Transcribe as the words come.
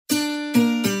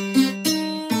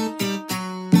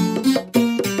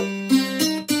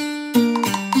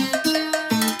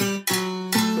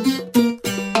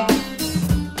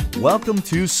Welcome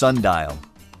to Sundial.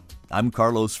 I'm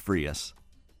Carlos Frias.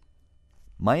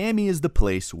 Miami is the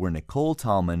place where Nicole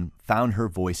Tallman found her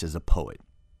voice as a poet.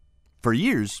 For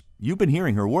years, you've been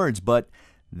hearing her words, but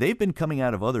they've been coming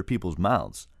out of other people's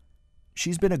mouths.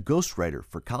 She's been a ghostwriter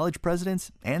for college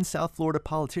presidents and South Florida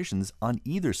politicians on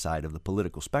either side of the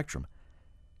political spectrum.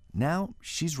 Now,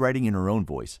 she's writing in her own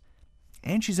voice,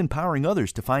 and she's empowering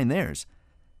others to find theirs.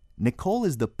 Nicole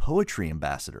is the poetry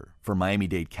ambassador for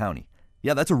Miami-Dade County.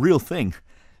 Yeah, that's a real thing.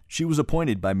 She was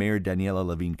appointed by Mayor Daniela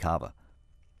Levine Cava.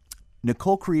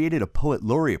 Nicole created a poet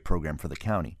laureate program for the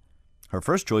county. Her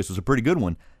first choice was a pretty good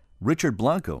one, Richard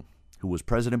Blanco, who was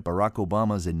President Barack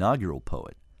Obama's inaugural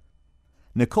poet.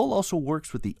 Nicole also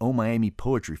works with the O Miami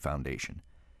Poetry Foundation.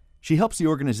 She helps the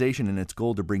organization in its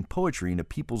goal to bring poetry into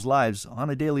people's lives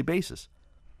on a daily basis.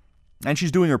 And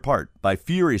she's doing her part by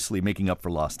furiously making up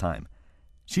for lost time.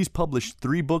 She's published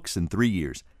 3 books in 3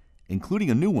 years, including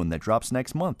a new one that drops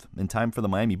next month in time for the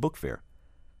Miami Book Fair.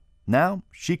 Now,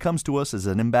 she comes to us as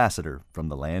an ambassador from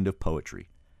the land of poetry.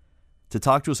 To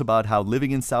talk to us about how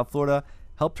living in South Florida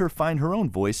helped her find her own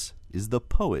voice is the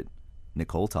poet,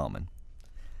 Nicole Tallman.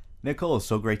 Nicole, it's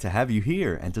so great to have you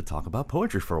here and to talk about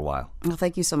poetry for a while. Well,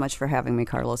 thank you so much for having me,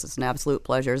 Carlos. It's an absolute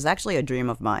pleasure. It's actually a dream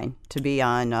of mine to be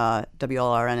on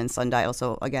WLRN and Sundial.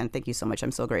 So, again, thank you so much.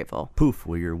 I'm so grateful. Poof,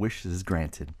 well, your wish is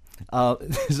granted.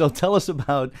 So tell us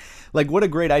about, what a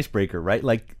great icebreaker, right?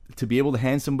 To be able to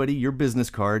hand somebody your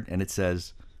business card and it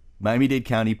says Miami-Dade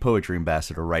County Poetry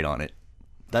Ambassador right on it.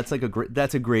 That's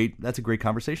a great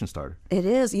conversation starter. It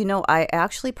is. I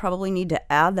actually probably need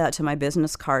to add that to my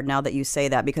business card now that you say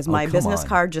that, because my business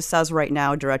card just says right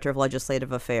now Director of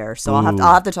Legislative Affairs. So I'll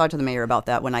have to talk to the mayor about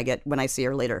that when I see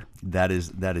her later. That is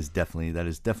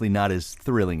definitely not as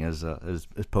thrilling as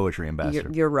poetry ambassador.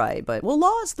 You're right, but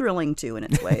law is thrilling too in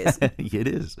its ways. It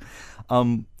is.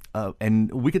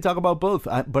 And we could talk about both,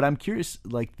 but I'm curious,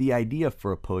 the idea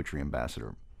for a poetry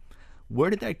ambassador. Where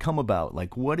did that come about?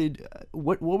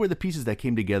 What were the pieces that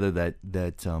came together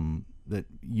that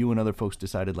you and other folks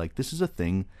decided this is a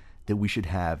thing that we should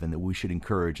have and that we should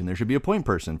encourage, and there should be a point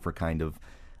person for kind of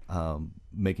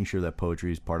making sure that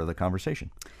poetry is part of the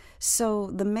conversation?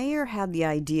 So the mayor had the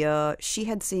idea. She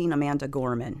had seen Amanda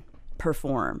Gorman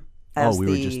perform. We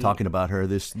were just talking about her.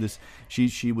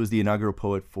 She was the inaugural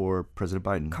poet for President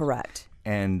Biden. Correct.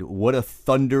 And what a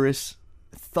thunderous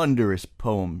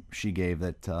poem she gave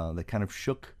that kind of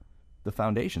shook the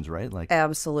foundations, right?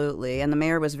 Absolutely. And the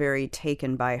mayor was very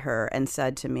taken by her and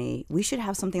said to me, we should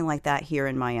have something like that here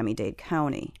in Miami-Dade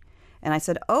County. And I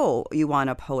said, oh, you want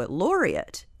a poet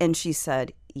laureate? And she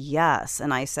said, yes.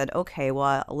 And I said, okay,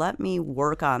 well, let me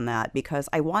work on that, because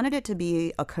I wanted it to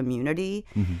be a community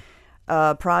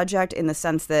project, in the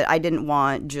sense that I didn't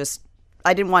want to just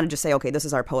say, okay, this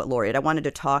is our poet laureate. I wanted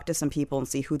to talk to some people and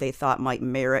see who they thought might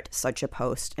merit such a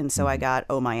post. And so I got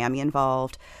O Miami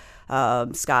involved.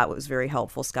 Scott was very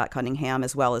helpful, Scott Cunningham,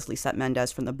 as well as Lisette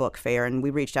Mendez from the Book Fair. And we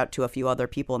reached out to a few other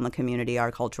people in the community,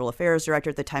 our cultural affairs director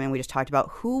at the time, and we just talked about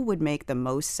who would make the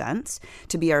most sense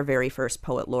to be our very first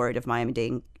poet laureate of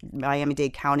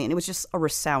Miami-Dade County. And it was just a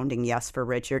resounding yes for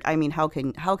Richard. I mean, how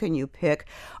can you pick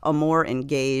a more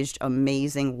engaged,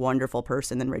 amazing, wonderful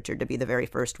person than Richard to be the very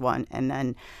first one? And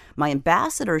then my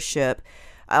ambassadorship,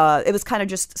 it was kind of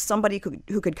just somebody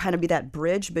who could kind of be that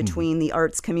bridge between the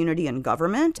arts community and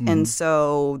government. And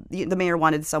so the mayor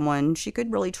wanted someone she could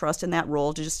really trust in that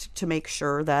role to make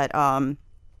sure that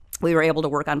we were able to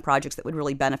work on projects that would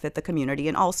really benefit the community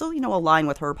and also, align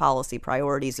with her policy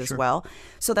priorities as well.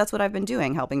 So that's what I've been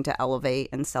doing, helping to elevate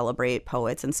and celebrate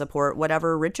poets and support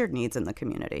whatever Richard needs in the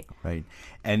community. Right.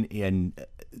 And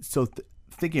so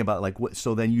thinking about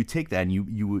so then you take that and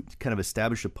you would kind of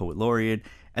establish a poet laureate,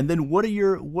 and then what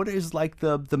is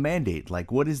the mandate?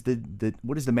 What is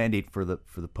the mandate for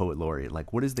the poet laureate?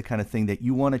 What is the kind of thing that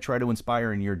you want to try to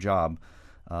inspire in your job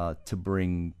to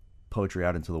bring poetry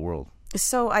out into the world?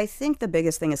 So I think the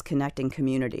biggest thing is connecting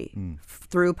community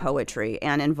through poetry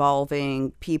and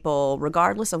involving people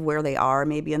regardless of where they are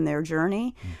maybe in their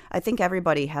journey. I think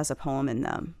everybody has a poem in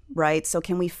them, right? So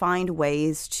can we find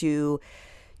ways to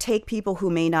take people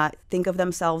who may not think of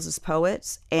themselves as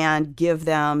poets and give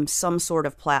them some sort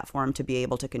of platform to be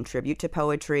able to contribute to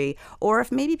poetry? Or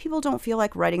if maybe people don't feel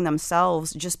like writing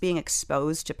themselves, just being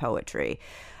exposed to poetry.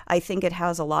 I think it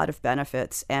has a lot of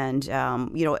benefits and,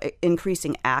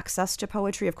 increasing access to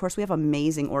poetry. Of course, we have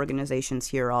amazing organizations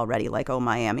here already, like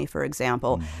Miami, for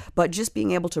example. But just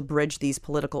being able to bridge these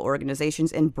political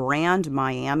organizations and brand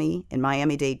Miami and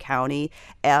Miami-Dade County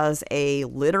as a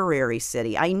literary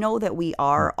city. I know that we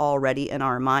are already in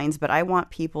our minds, but I want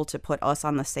people to put us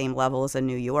on the same level as a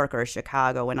New York or a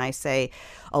Chicago. When I say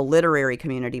a literary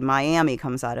community, Miami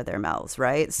comes out of their mouths,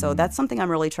 right? So that's something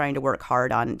I'm really trying to work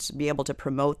hard on, to be able to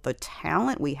promote the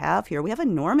talent we have here. We have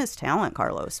enormous talent,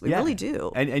 Carlos. We really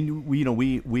do. And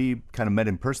we kind of met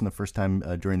in person the first time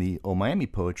during the Miami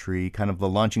Poetry, kind of the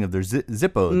launching of their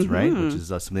Zippodes, right? Which is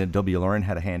something that WLRN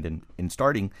had a hand in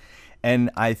starting. And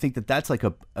I think that that's like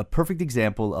a perfect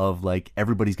example of like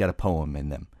everybody's got a poem in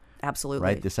them. Absolutely.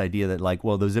 Right. This idea that like,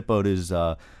 well, the Zippode is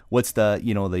what's the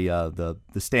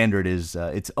the standard is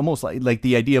it's almost like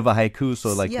the idea of a haiku.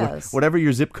 So like whatever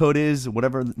your zip code is,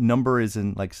 whatever number is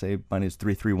in, like say mine is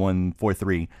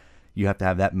 33143. You have to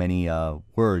have that many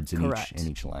words in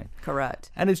each line. Correct.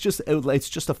 And it's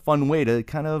just a fun way to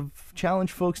kind of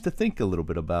challenge folks to think a little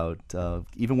bit about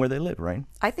even where they live. Right.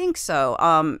 I think so.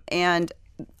 And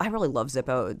I really love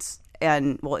Zippodes.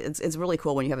 And, well, it's really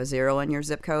cool when you have a 0 in your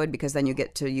zip code, because then you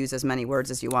get to use as many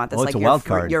words as you want. That's it's a wild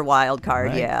card. Your wild card,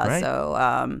 right, yeah. Right.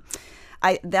 So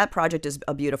that project is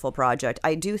a beautiful project.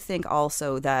 I do think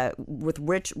also that with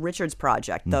Richard's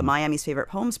project, the Miami's Favorite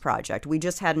Poems project, we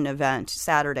just had an event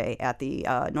Saturday at the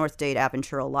North Dade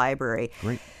Aventura Library.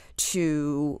 Great.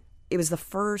 It was the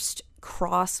first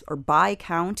cross or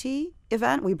bi-county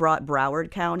event. We brought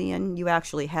Broward County, and you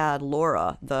actually had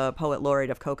Laura, the poet laureate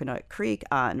of Coconut Creek,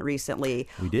 on recently.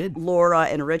 We did. Laura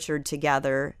and Richard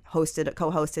together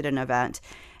co-hosted an event,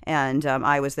 and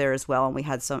I was there as well. And we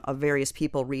had some various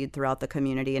people read throughout the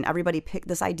community, and everybody picked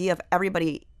this idea of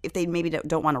everybody, if they maybe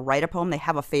don't want to write a poem, they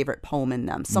have a favorite poem in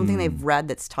them, something they've read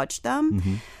that's touched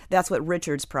them. That's what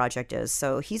Richard's project is.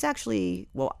 So he's actually,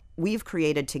 we've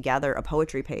created together a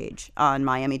poetry page on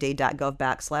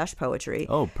miamidade.gov/poetry.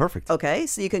 Oh, perfect. Okay,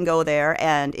 so you can go there,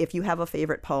 and if you have a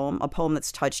favorite poem, a poem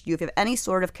that's touched you, if you have any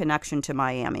sort of connection to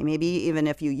Miami, maybe even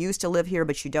if you used to live here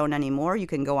but you don't anymore, you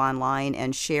can go online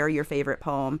and share your favorite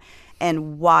poem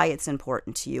and why it's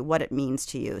important to you, what it means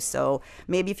to you. So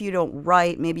maybe if you don't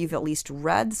write, maybe you've at least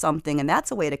read something, and that's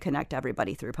a way to connect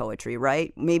everybody through poetry,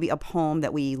 right? Maybe a poem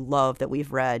that we love that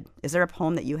we've read. Is there a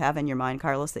poem that you have in your mind,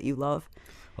 Carlos, that you love?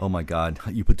 Oh my God,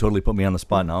 you totally put me on the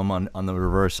spot now. I'm on the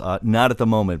reverse. Not at the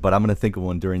moment, but I'm going to think of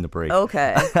one during the break.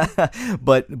 Okay.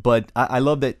 But I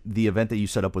love that the event that you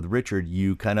set up with Richard,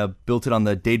 you kind of built it on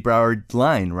the Dade-Broward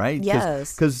line, right?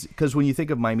 Yes. Because when you think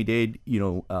of Miami-Dade,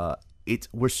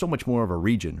 we're so much more of a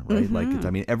region, right?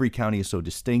 Like, every county is so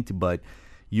distinct, but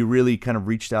you really kind of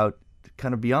reached out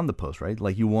kind of beyond the post, right?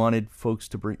 Like you wanted folks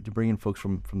to bring in folks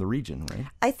from the region, right?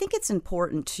 I think it's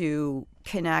important to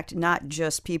connect not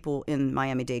just people in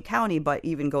Miami-Dade County, but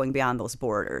even going beyond those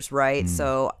borders, right?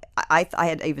 So I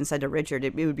had even said to Richard,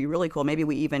 it would be really cool. Maybe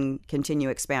we even continue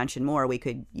expansion more. We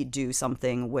could do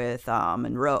something with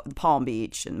Monroe, Palm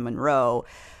Beach and Monroe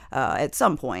at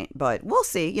some point, but we'll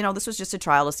see. This was just a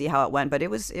trial to see how it went, but it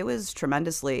was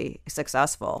tremendously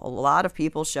successful. A lot of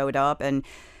people showed up, and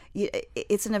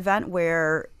it's an event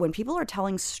where when people are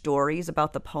telling stories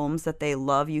about the poems that they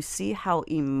love, you see how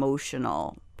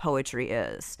emotional poetry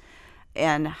is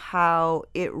and how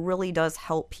it really does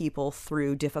help people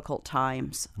through difficult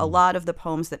times. A lot of the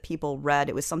poems that people read,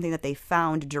 it was something that they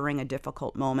found during a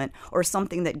difficult moment or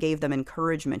something that gave them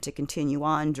encouragement to continue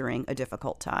on during a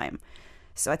difficult time.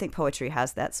 So I think poetry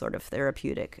has that sort of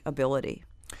therapeutic ability.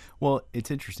 Well,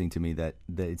 it's interesting to me that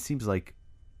it seems like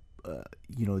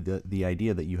the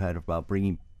idea that you had about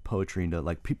bringing poetry into,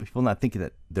 like, people not thinking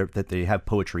that they have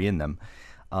poetry in them.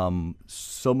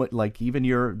 So much, like even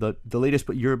the latest,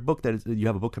 but your book you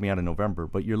have a book coming out in November,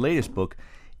 but your latest book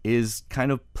is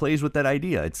kind of plays with that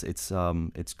idea. It's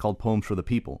called Poems for the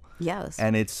People. Yes.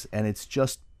 And it's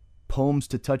just poems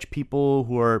to touch people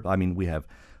who are, we have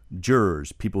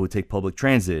jurors, people who take public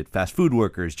transit, fast food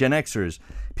workers, Gen Xers,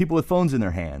 people with phones in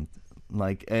their hand.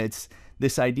 Like, it's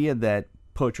this idea that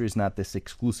poetry is not this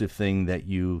exclusive thing that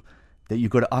you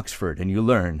go to Oxford and you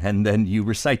learn and then you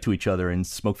recite to each other in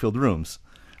smoke-filled rooms,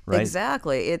 right?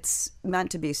 Exactly. It's meant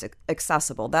to be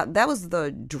accessible. That was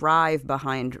the drive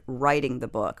behind writing the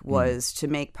book, was to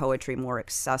make poetry more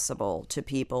accessible to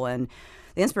people. And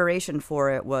the inspiration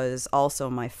for it was also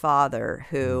my father,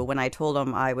 who, when I told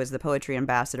him I was the poetry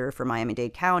ambassador for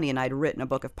Miami-Dade County and I'd written a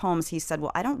book of poems, he said,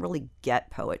 well, I don't really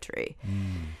get poetry.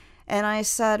 And I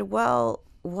said, well,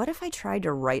 what if I tried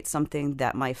to write something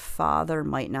that my father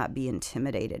might not be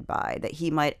intimidated by, that he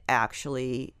might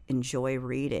actually enjoy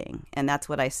reading? And that's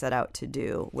what I set out to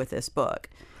do with this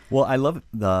book. Well, I love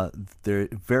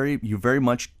you very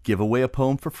much give away a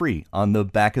poem for free on the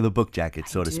back of the book jacket,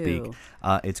 so to speak.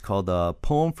 It's called a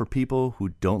Poem for People Who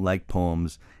Don't Like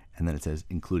Poems, and then it says,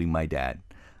 including my dad.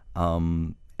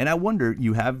 And I wonder,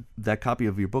 you have that copy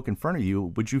of your book in front of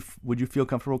you. Would you feel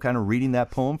comfortable kind of reading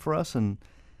that poem for us and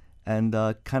kind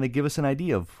of give us an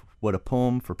idea of what a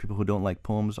poem for people who don't like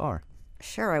poems are?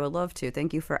 Sure, I would love to.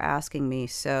 Thank you for asking me.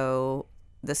 So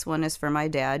this one is for my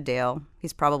dad, Dale.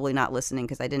 He's probably not listening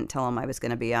because I didn't tell him I was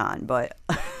going to be on, but...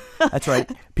 That's right.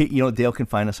 Dale can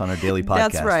find us on our daily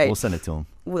podcast. That's right. We'll send it to him.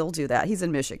 We'll do that. He's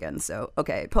in Michigan. So,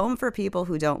 okay. Poem for people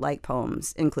who don't like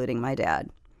poems, including my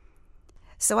dad.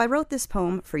 So I wrote this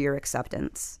poem for your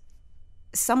acceptance.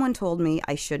 Someone told me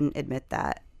I shouldn't admit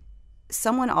that.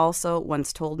 Someone also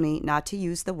once told me not to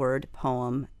use the word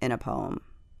poem in a poem.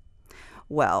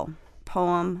 Well,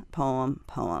 poem, poem,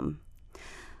 poem.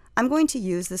 I'm going to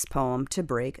use this poem to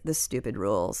break the stupid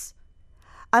rules.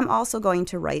 I'm also going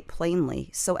to write plainly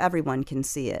so everyone can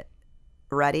see it.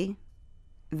 Ready?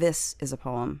 This is a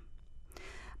poem.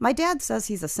 My dad says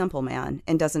he's a simple man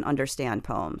and doesn't understand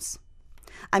poems.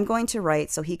 I'm going to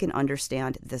write so he can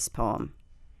understand this poem.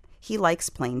 He likes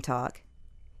plain talk.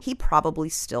 He probably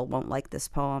still won't like this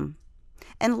poem.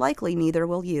 And likely neither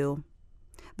will you.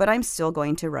 But I'm still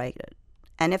going to write it.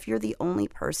 And if you're the only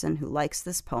person who likes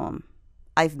this poem,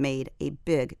 I've made a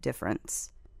big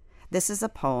difference. This is a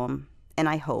poem, and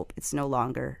I hope it's no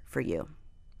longer for you.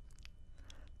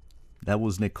 That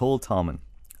was Nicole Tallman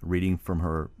reading from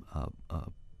her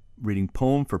reading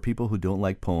Poem for People Who Don't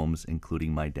Like Poems,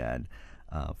 including my dad,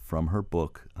 from her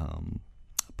book,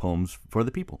 Poems for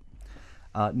the People.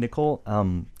 Nicole,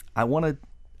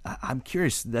 I'm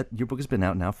curious that your book has been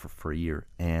out now for a year,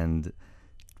 and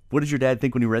what did your dad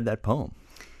think when he read that poem?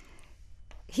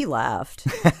 He laughed.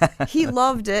 He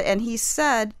loved it, and he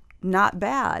said, not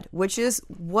bad, which is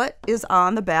what is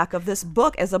on the back of this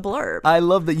book as a blurb. I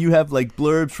love that you have like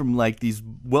blurbs from like these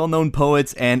well-known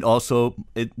poets and also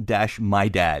my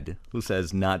dad, who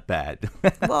says not bad.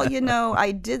 Well,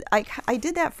 I did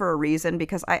that for a reason,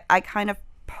 because I kind of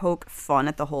poke fun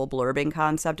at the whole blurbing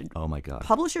concept. Oh my God.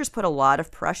 Publishers put a lot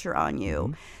of pressure on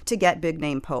you to get big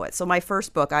name poets. So my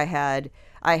first book, I had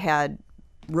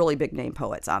really big name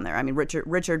poets on there. I mean, Richard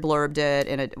blurbed it,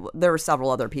 and there were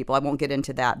several other people. I won't get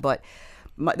into that, but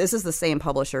this is the same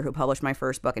publisher who published my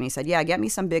first book, and he said, yeah, get me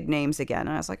some big names again.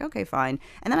 And I was like, okay, fine.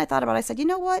 And then I thought about it. I said, you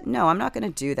know what? No, I'm not going to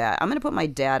do that. I'm going to put my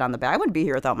dad on the back. I wouldn't be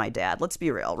here without my dad. Let's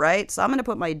be real, right? So I'm going to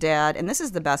put my dad, and this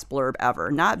is the best blurb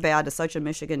ever. Not bad is such a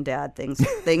Michigan dad thing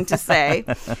to say.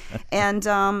 And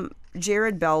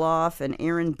Jared Beloff and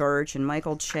Aaron Birch and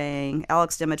Michael Chang,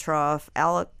 Alex Dimitrov,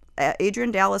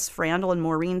 Adrian Dallas Frandl, and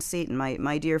Maureen Seaton,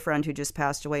 my dear friend who just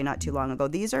passed away not too long ago.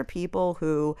 These are people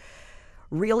who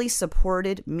really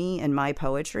supported me and my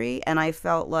poetry, and I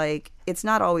felt like it's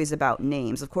not always about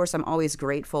names. Of course, I'm always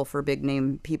grateful for big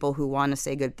name people who want to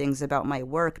say good things about my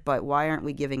work, but why aren't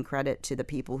we giving credit to the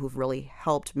people who've really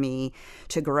helped me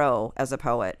to grow as a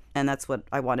poet? And that's what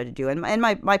I wanted to do. And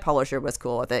my publisher was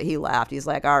cool with it. He laughed. He's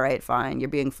like, all right, fine, you're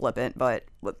being flippant, but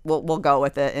we'll go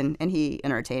with it. And he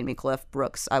entertained me. Cliff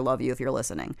Brooks, I love you if you're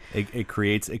listening. It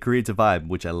creates a vibe,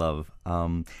 which I love.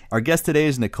 Our guest today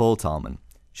is Nicole Tallman.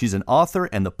 She's an author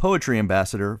and the poetry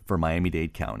ambassador for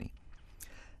Miami-Dade County.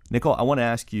 Nicole, I want to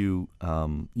ask you,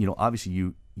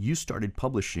 obviously you started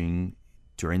publishing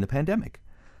during the pandemic,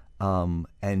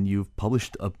 and you've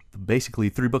published basically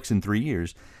 3 books in 3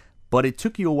 years, but it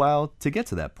took you a while to get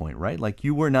to that point, right? Like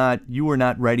you were not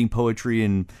writing poetry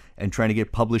and trying to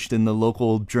get published in the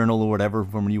local journal or whatever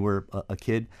from when you were a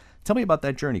kid. Tell me about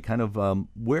that journey. Kind of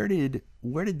where did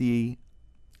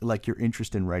your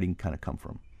interest in writing kind of come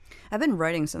from? I've been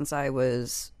writing since I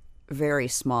was very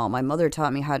small. My mother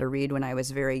taught me how to read when I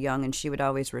was very young, and she would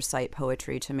always recite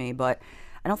poetry to me, but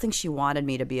I don't think she wanted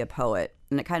me to be a poet.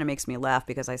 And it kind of makes me laugh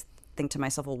because I think to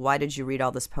myself, well, why did you read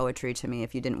all this poetry to me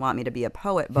if you didn't want me to be a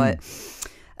poet? But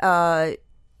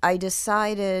I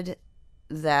decided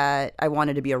that I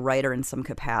wanted to be a writer in some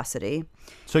capacity.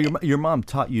 So your mom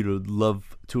taught you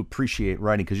to appreciate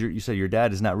writing, because you said your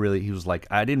dad is not really, he was like,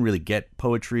 I didn't really get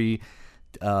poetry.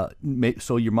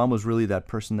 So your mom was really that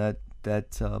person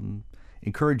that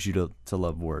encouraged you to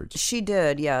love words. She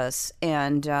did, yes.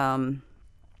 And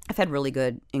I've had really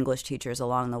good English teachers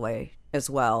along the way as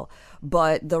well.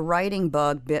 But the writing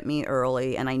bug bit me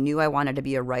early, and I knew I wanted to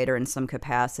be a writer in some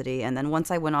capacity. And then once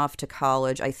I went off to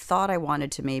college, I thought I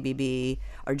wanted to maybe be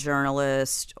a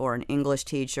journalist or an English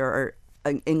teacher or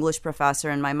an English professor.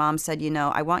 And my mom said,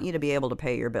 I want you to be able to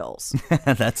pay your bills.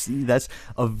 That's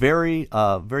a very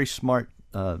smart,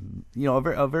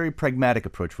 a very pragmatic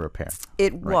approach for a parent.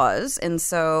 It was. And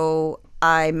so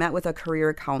I met with a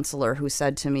career counselor who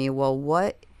said to me, well,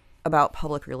 what about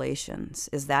public relations?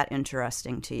 Is that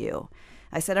interesting to you?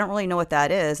 I said, I don't really know what that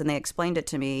is. And they explained it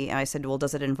to me. And I said, well,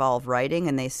 does it involve writing?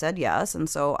 And they said yes. And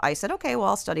so I said, okay, well,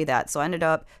 I'll study that. So I ended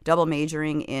up double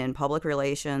majoring in public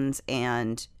relations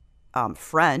and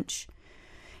French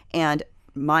and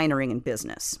minoring in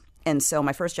business. And so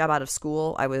my first job out of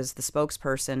school, I was the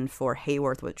spokesperson for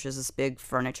Hayworth, which is this big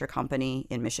furniture company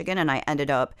in Michigan. And I ended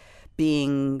up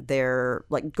being there,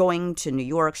 like going to New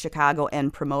York, Chicago,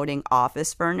 and promoting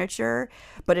office furniture.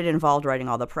 But it involved writing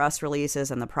all the press releases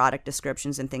and the product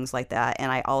descriptions and things like that.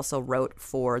 And I also wrote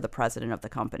for the president of the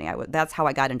company. That's how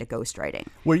I got into ghostwriting.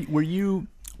 Were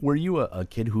you a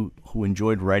kid who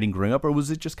enjoyed writing growing up, or was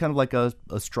it just kind of like a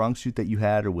strong suit that you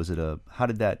had, or was it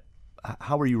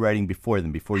how were you writing before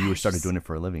you started doing it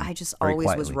for a living? I just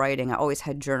always was writing. I always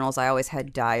had journals. I always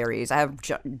had diaries. I have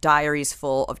diaries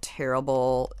full of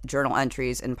terrible journal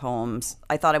entries and poems.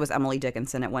 I thought I was Emily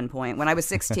Dickinson at one point. When I was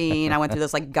 16, I went through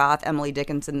this like goth Emily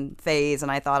Dickinson phase,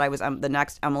 and I thought I was the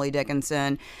next Emily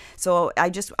Dickinson. So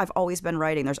I've always been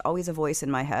writing. There's always a voice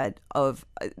in my head of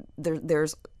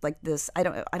there's like this. I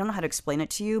don't know how to explain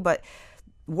it to you, but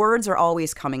words are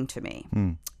always coming to me.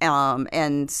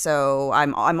 And so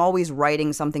I'm always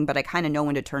writing something, but I kind of know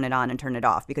when to turn it on and turn it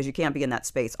off, because you can't be in that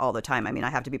space all the time. I mean, I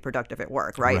have to be productive at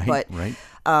work, right? Right.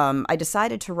 I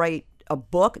decided to write a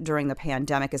book during the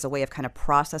pandemic as a way of kind of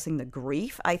processing the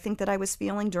grief I think that I was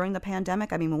feeling during the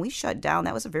pandemic. I mean, when we shut down,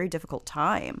 that was a very difficult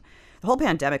time. The whole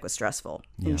pandemic was stressful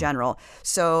in general.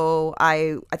 So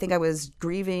I think I was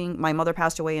grieving. My mother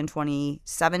passed away in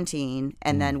 2017,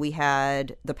 and then we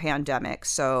had the pandemic.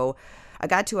 So I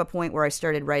got to a point where I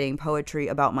started writing poetry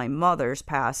about my mother's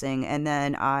passing, and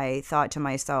then I thought to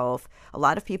myself, a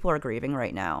lot of people are grieving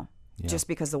right now just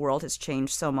because the world has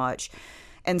changed so much.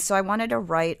 And so I wanted to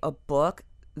write a book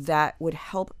that would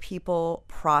help people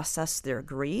process their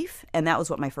grief. And that was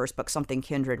what my first book, Something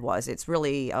Kindred, was. It's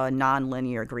really a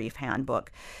nonlinear grief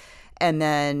handbook. And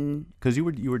then... Because you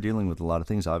were dealing with a lot of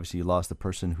things. Obviously, you lost the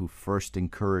person who first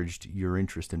encouraged your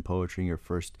interest in poetry, or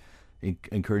first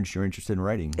encouraged your interest in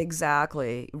writing.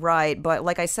 Exactly. Right. But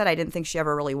like I said, I didn't think she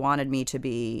ever really wanted me to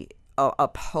be a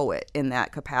poet in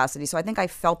that capacity. So I think I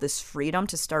felt this freedom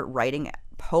to start writing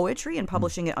poetry and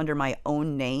publishing it under my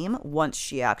own name once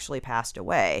she actually passed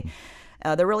away.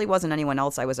 There really wasn't anyone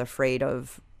else I was afraid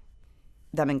of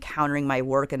them encountering my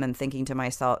work and then thinking to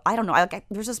myself, I don't know,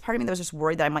 there's this part of me that was just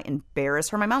worried that I might embarrass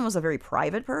her. My mom was a very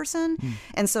private person,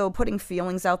 and so putting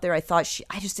feelings out there, I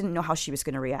just didn't know how she was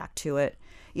going to react to it.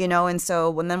 You know, and so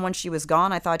when she was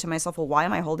gone, I thought to myself, well, why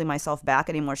am I holding myself back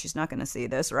anymore? She's not going to see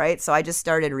this, right? So I just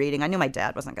started reading. I knew my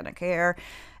dad wasn't going to care.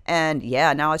 And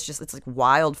now it's like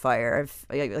wildfire.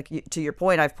 To your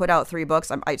point, I've put out 3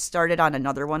 books. I started on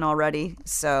another one already.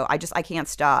 So I can't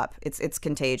stop. It's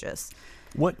contagious.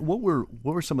 What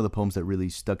were some of the poems that really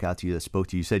stuck out to you, that spoke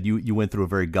to you? You said you went through a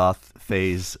very goth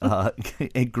phase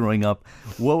growing up.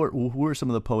 Who were some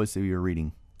of the poets that you were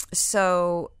reading?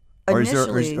 So... Or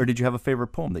did you have a favorite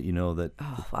poem that you know that?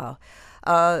 Oh,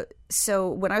 wow. So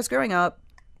when I was growing up,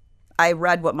 I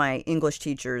read what my English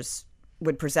teachers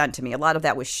would present to me. A lot of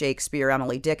that was Shakespeare,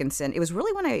 Emily Dickinson. It was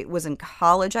really when I was in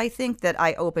college, I think, that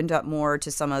I opened up more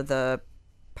to some of the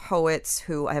poets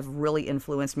who have really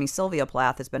influenced me. Sylvia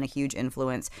Plath has been a huge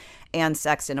influence, and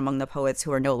Sexton among the poets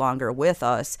who are no longer with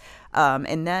us.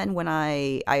 And then when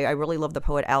I really love the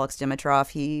poet Alex Dimitrov.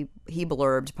 He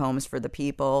blurbed poems for the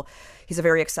people. He's a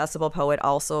very accessible poet,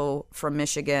 also from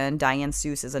Michigan. Diane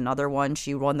Seuss is another one.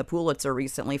 She won the Pulitzer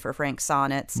recently for Frank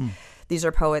Sonnets. These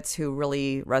are poets who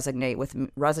really resonate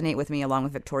with me, along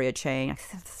with Victoria Chang. I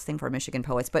think that's the thing for Michigan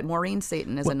poets, but Maureen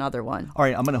Satan is another one. All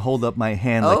right, I'm going to hold up my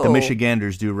hand like the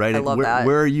Michiganders do, right? I love that.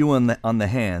 Where are you on the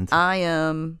hand? I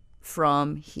am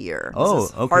from here. This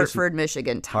is okay. Hartford,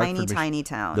 Michigan. Tiny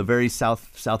town. The very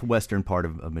southwestern part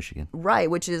of Michigan. Right,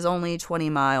 which is only 20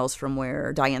 miles from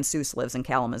where Diane Seuss lives in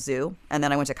Kalamazoo. And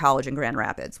then I went to college in Grand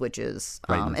Rapids, which is...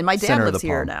 and my dad lives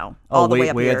here now. All the way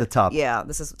up here. Way at the top. Yeah,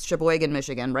 this is Sheboygan,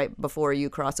 Michigan, right before you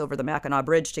cross over the Mackinac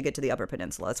Bridge to get to the Upper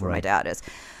Peninsula. That's where my dad is.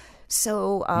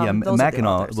 So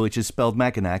Mackinac, which is spelled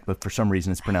Mackinac, but for some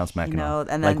reason it's pronounced Mackinac,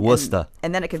 and then, like Worcester.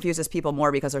 And then it confuses people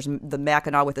more because there's the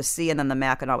Mackinac with a C and then the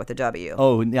Mackinac with a W.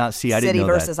 Oh, yeah. See, I didn't know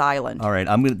that. City versus island. All right,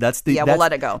 we'll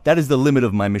let it go. That is the limit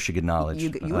of my Michigan knowledge. You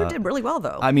did really well,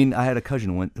 though. I mean, I had a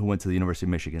cousin who went to the University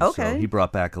of Michigan, okay. So he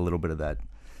brought back a little bit of that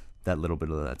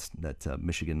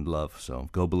Michigan love. So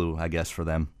go blue, I guess, for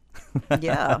them.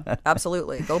 Yeah,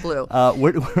 absolutely. Go blue.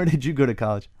 Where did you go to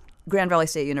college? Grand Valley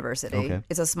State University. Okay.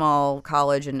 It's a small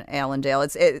college in Allendale.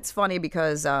 It's funny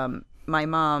because my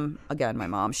mom,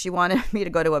 she wanted me to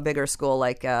go to a bigger school.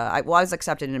 Like I was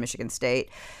accepted into Michigan State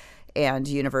and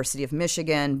University of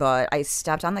Michigan, but I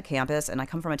stepped on the campus, and I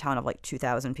come from a town of like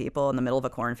 2,000 people in the middle of a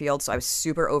cornfield, so I was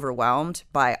super overwhelmed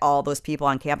by all those people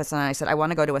on campus. And I said, I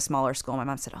want to go to a smaller school. My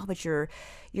mom said, oh, but your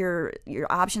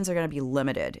options are going to be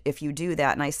limited if you do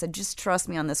that. And I said, just trust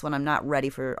me on this one. I'm not ready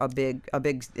for a big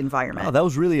environment. Oh, that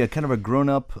was really a kind of a grown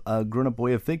up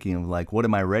way of thinking of like, what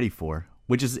am I ready for?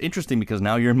 Which is interesting because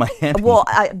now you're in Miami. Well,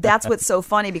 that's what's so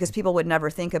funny, because people would never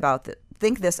think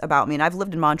this about me. And I've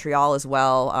lived in Montreal as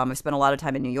well. I've spent a lot of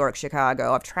time in New York,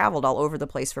 Chicago. I've traveled all over the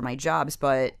place for my jobs,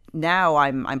 but now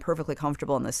I'm perfectly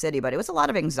comfortable in the city. But it was a lot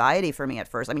of anxiety for me at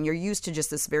first. I mean, you're used to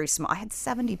just this very small. I had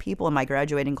 70 people in my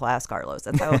graduating class, Carlos.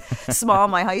 That's how small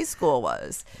my high school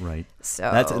was. Right.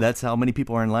 So that's how many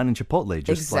people are in line in Chipotle,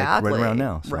 just exactly. like right around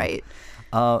now. So. Right.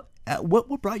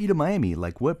 What brought you to Miami?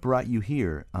 Like, what brought you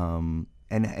here?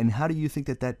 And how do you think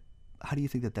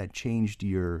that changed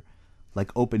your,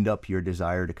 like, opened up your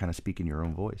desire to kind of speak in your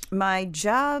own voice? My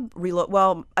job,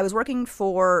 I was working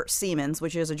for Siemens,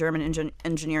 which is a German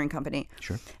engineering company.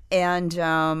 Sure.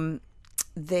 And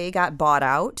they got bought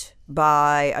out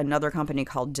by another company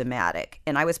called Dematic,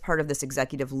 and I was part of this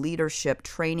executive leadership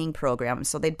training program.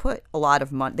 So they'd put a lot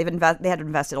of money. They had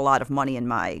invested a lot of money in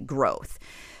my growth.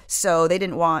 So they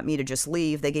didn't want me to just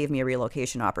leave. They gave me a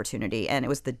relocation opportunity, and it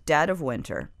was the dead of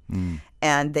winter.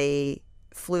 And they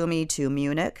flew me to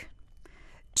Munich,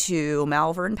 to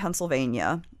Malvern,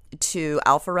 Pennsylvania, to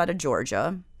Alpharetta,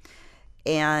 Georgia,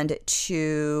 and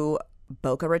to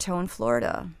Boca Raton,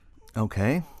 Florida.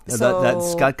 Okay.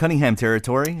 That's Scott Cunningham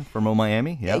territory from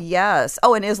Miami. Yeah. Yes.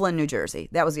 Oh, and Island, New Jersey.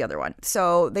 That was the other one.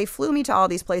 So they flew me to all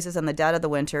these places in the dead of the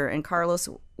winter. And Carlos,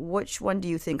 which one do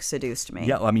you think seduced me?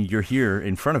 Yeah, I mean, you're here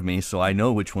in front of me, so I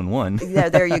know which one won. Yeah,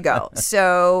 there you go.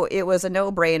 So it was a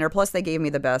no-brainer. Plus, they gave me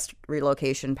the best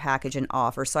relocation package and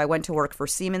offer. So I went to work for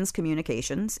Siemens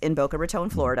Communications in Boca Raton,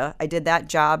 Florida. I did that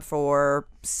job for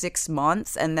 6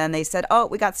 months, and then they said, "Oh,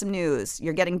 we got some news.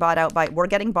 We're getting bought out by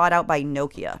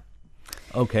Nokia."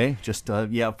 Okay, just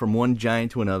from one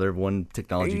giant to another, one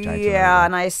technology giant to another. Yeah,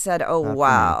 and I said, "Oh,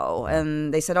 wow!"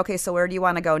 And they said, "Okay, so where do you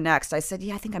want to go next?" I said,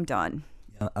 "Yeah, I think I'm done."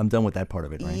 I'm done with that part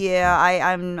of it, right? Yeah,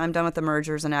 I'm done with the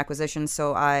mergers and acquisitions.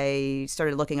 So I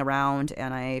started looking around,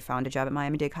 and I found a job at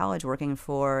Miami-Dade College working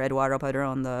for Eduardo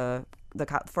Padron, the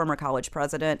former college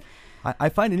president. I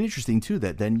find it interesting too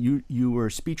that then you were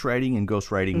speechwriting and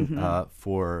ghostwriting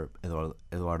for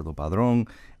Eduardo Padron.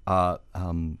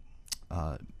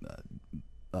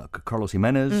 Carlos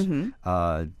Jimenez,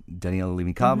 Daniela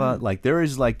Limicava. Like there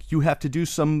is you have to do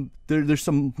there's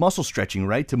some muscle stretching,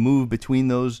 right, to move between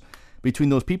those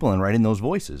people and write in those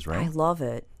voices, right? I love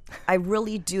it. I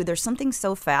really do. There's something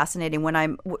so fascinating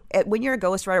when you're a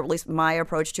ghostwriter. At least my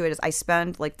approach to it is I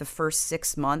spend like the first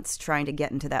 6 months trying to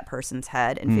get into that person's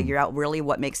head and figure out really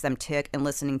what makes them tick and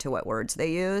listening to what words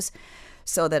they use,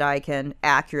 so that I can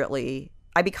accurately.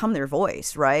 I become their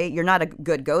voice, right? You're not a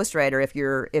good ghostwriter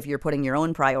if you're putting your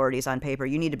own priorities on paper.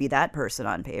 You need to be that person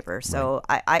on paper. So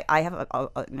right. I have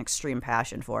an extreme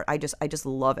passion for it. I just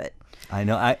love it. I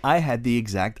know. I had the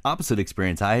exact opposite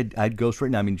experience. I'd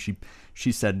ghostwritten. I mean,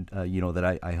 she said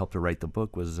that I helped her write the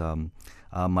book was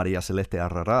Maria Celeste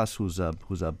Arraraz, who's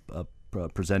a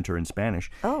presenter in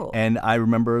Spanish. Oh. And I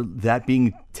remember that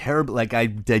being terrible. Like I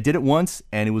did it once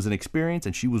and it was an experience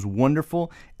and she was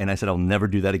wonderful. And I said, I'll never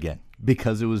do that again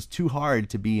because it was too hard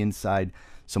to be inside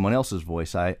someone else's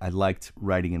voice. I liked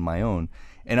writing in my own.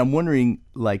 And I'm wondering,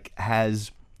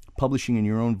 has publishing in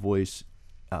your own voice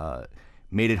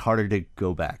made it harder to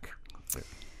go back?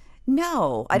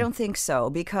 No, I don't think so,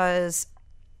 because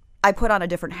I put on a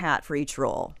different hat for each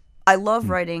role. I love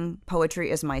writing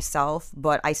poetry as myself,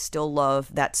 but I still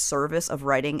love that service of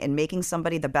writing and making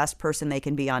somebody the best person they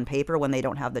can be on paper when they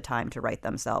don't have the time to write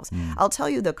themselves. I'll tell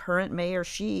you, the current mayor,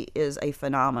 she is a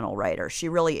phenomenal writer. She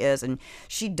really is, and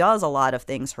she does a lot of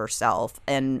things herself.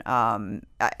 And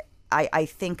I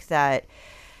think that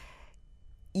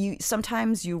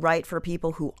sometimes you write for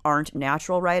people who aren't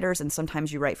natural writers, and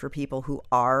sometimes you write for people who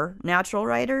are natural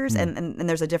writers, and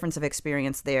there's a difference of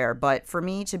experience there. But for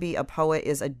me to be a poet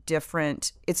is a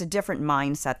different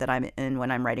mindset that I'm in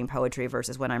when I'm writing poetry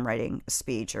versus when I'm writing a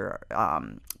speech or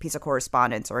piece of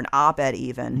correspondence or an op-ed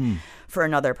even for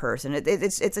another person.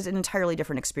 It's an entirely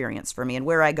different experience for me, and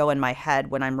where I go in my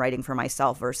head when I'm writing for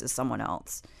myself versus someone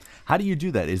else. How do you do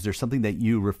that? Is there something that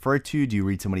you refer to? Do you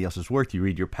read somebody else's work? Do you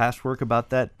read your past work about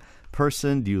that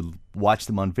person? Do you watch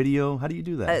them on video? How do you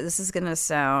do that? This is going to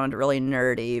sound really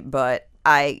nerdy, but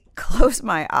I close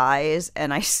my eyes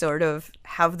and I sort of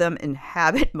have them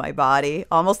inhabit my body,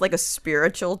 almost like a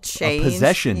spiritual change. A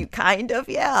possession. You kind of,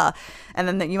 yeah. And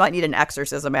then you might need an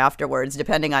exorcism afterwards,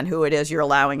 depending on who it is you're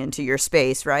allowing into your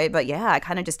space, right? But yeah, I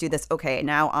kind of just do this. Okay,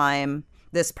 now I'm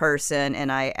this person, and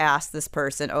I ask this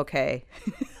person, okay,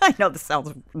 I know this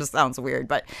sounds weird,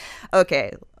 but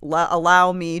okay,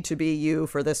 allow me to be you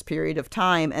for this period of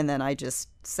time, and then I just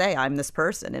say I'm this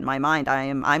person in my mind.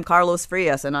 I'm Carlos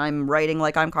Frias, and I'm writing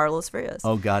like I'm Carlos Frias.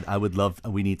 Oh God, I would love.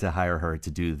 We need to hire her to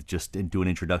do an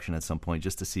introduction at some point,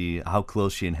 just to see how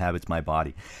close she inhabits my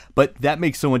body. But that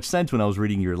makes so much sense when I was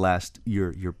reading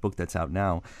your book that's out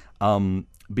now.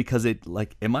 Because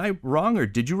am I wrong, or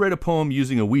did you write a poem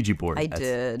using a Ouija board? I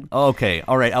did. Okay,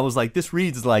 all right. I was like, this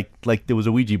reads like there was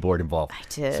a Ouija board involved. I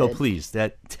did. So please,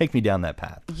 take me down that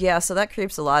path. Yeah, so that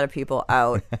creeps a lot of people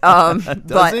out.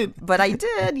 Does it? But I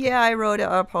did. Yeah, I wrote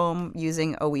a poem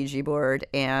using a Ouija board,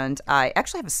 and I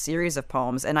actually have a series of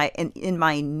poems. And in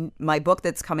my book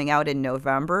that's coming out in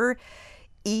November,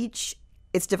 it's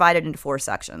divided into 4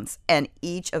 sections, and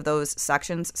each of those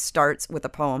sections starts with a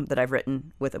poem that I've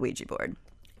written with a Ouija board.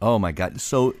 Oh my God!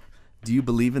 So, do you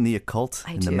believe in the occult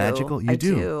and the magical? You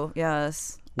do. I do.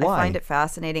 Yes. Why? I find it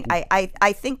fascinating.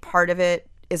 I think part of it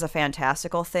is a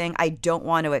fantastical thing. I don't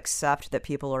want to accept that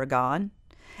people are gone,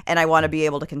 and I want to be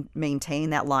able to maintain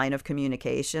that line of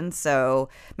communication. So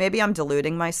maybe I'm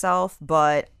deluding myself,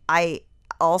 but I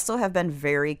also have been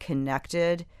very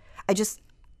connected.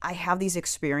 I have these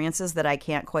experiences that I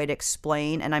can't quite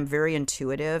explain, and I'm very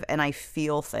intuitive, and I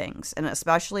feel things. And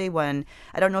especially when,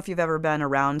 I don't know if you've ever been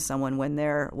around someone when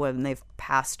they've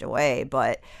passed away,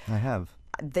 but I have.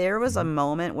 There was a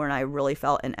moment when I really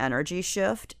felt an energy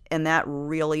shift, and that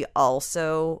really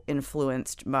also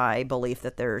influenced my belief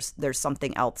that there's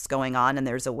something else going on, and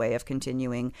there's a way of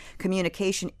continuing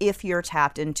communication if you're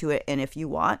tapped into it and if you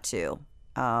want to.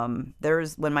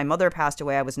 When my mother passed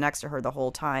away, I was next to her the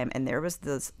whole time, and there was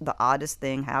the oddest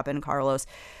thing happened, Carlos.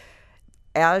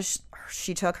 As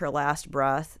she took her last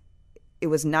breath, it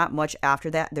was not much after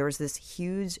that. There was this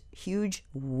huge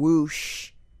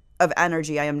whoosh of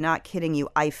energy. I am not kidding you.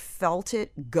 I felt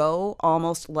it go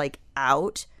almost like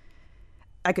out.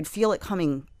 I could feel it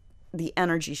coming, the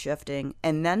energy shifting.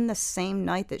 And then the same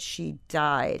night that she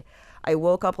died, I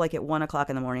woke up like at 1:00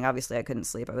 in the morning. Obviously, I couldn't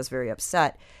sleep. I was very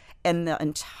upset. And the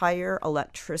entire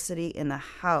electricity in the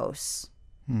house,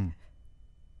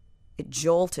 it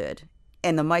jolted,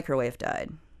 and the microwave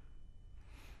died.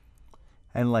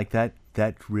 And like that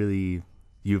really,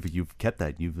 you've kept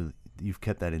that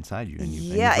inside you, and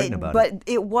you've written about but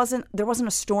there wasn't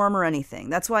a storm or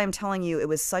anything. That's why I'm telling you, it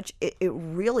was it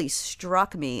really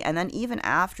struck me. And then even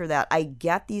after that, I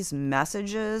get these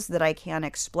messages that I can't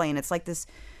explain. It's like this,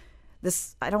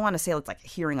 I don't want to say it's like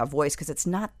hearing a voice, because it's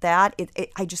not that.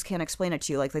 I just can't explain it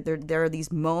to you. Like there are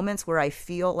these moments where I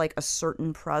feel like a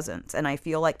certain presence, and I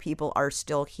feel like people are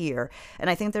still here. And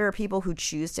I think there are people who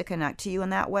choose to connect to you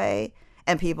in that way,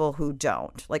 and people who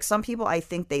don't. Like some people, I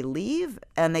think they leave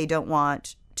and they don't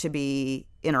want to be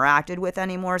interacted with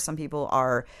anymore. Some people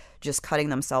are just cutting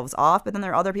themselves off. But then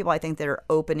there are other people, I think, that are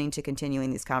opening to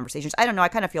continuing these conversations. I don't know. I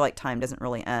kind of feel like time doesn't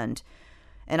really end.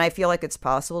 And I feel like it's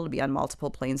possible to be on multiple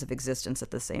planes of existence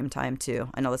at the same time, too.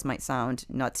 I know this might sound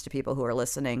nuts to people who are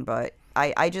listening, but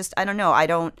I don't know.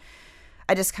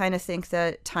 I just kind of think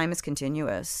that time is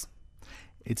continuous.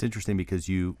 It's interesting because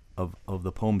of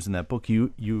the poems in that book,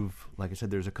 you've, like I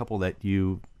said, there's a couple that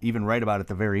you even write about at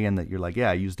the very end that you're like, yeah,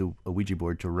 I used a Ouija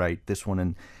board to write this one.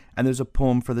 And there's a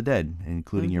poem for the dead,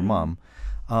 including your mom.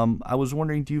 I was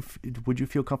wondering, would you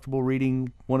feel comfortable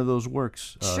reading one of those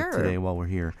works today while we're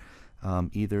here?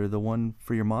 Either the one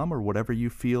for your mom or whatever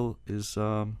you feel is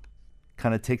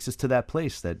kind of takes us to that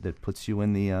place that puts you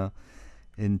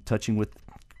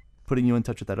putting you in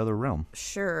touch with that other realm.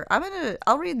 Sure.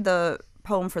 I'll read the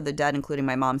poem for the dead, including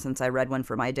my mom, since I read one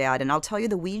for my dad. And I'll tell you,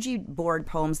 the Ouija board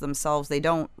poems themselves, they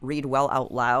don't read well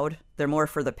out loud. They're more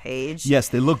for the page. Yes,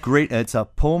 they look great. It's a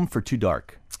poem for Too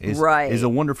Dark. Right. Is a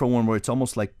wonderful one where it's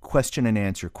almost like question and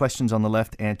answer. Questions on the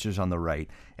left, answers on the right.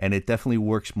 And it definitely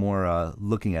works more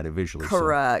looking at it visually.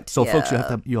 Correct. So folks,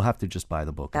 you'll have to just buy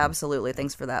the book. Absolutely.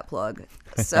 Thanks for that plug.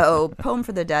 So, poem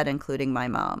for the dead, including my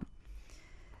mom.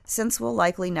 Since we'll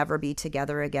likely never be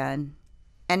together again,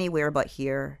 anywhere but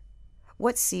here,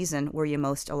 what season were you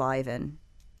most alive in?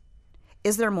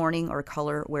 Is there morning or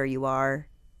color where you are?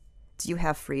 Do you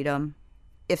have freedom?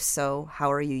 If so,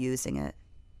 how are you using it?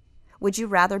 Would you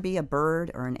rather be a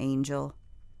bird or an angel?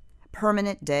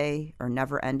 Permanent day or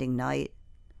never-ending night?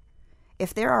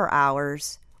 If there are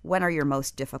hours, when are your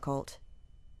most difficult?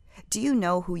 Do you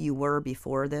know who you were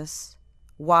before this?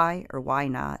 Why or why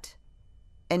not?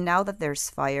 And now that there's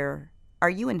fire, are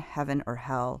you in heaven or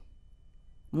hell?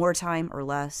 More time or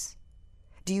less?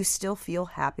 Do you still feel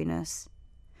happiness?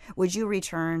 Would you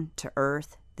return to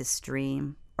earth, this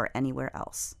stream, or anywhere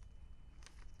else?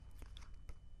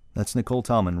 That's Nicole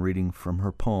Tallman reading from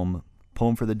her Poem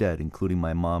for the Dead, including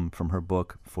my mom, from her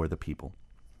book, For the People.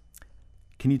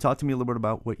 Can you talk to me a little bit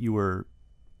about what you were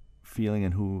feeling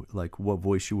and what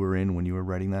voice you were in when you were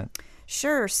writing that?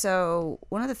 Sure. So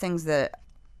one of the things that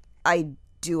I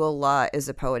do a lot as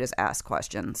a poet is ask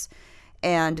questions.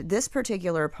 And this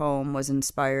particular poem was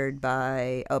inspired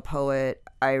by a poet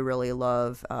I really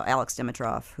love, Alex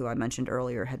Dimitrov, who I mentioned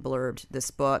earlier, had blurbed this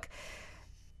book.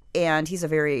 And he's a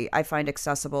very, I find,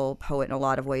 accessible poet in a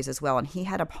lot of ways as well. And he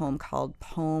had a poem called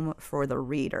Poem for the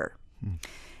Reader.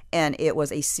 And it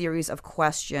was a series of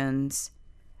questions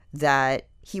that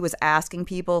he was asking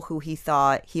people who he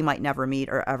thought he might never meet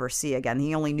or ever see again.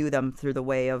 He only knew them through the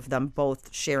way of them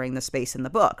both sharing the space in the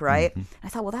book, right? I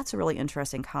thought, well, that's a really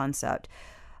interesting concept.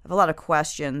 I have a lot of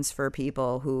questions for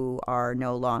people who are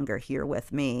no longer here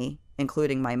with me,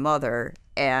 including my mother.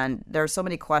 And there are so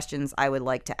many questions I would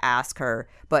like to ask her,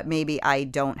 but maybe I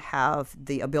don't have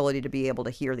the ability to be able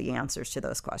to hear the answers to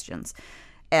those questions.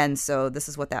 And so this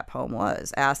is what that poem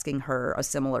was, asking her a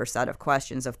similar set of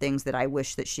questions of things that I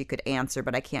wish that she could answer,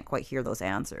 but I can't quite hear those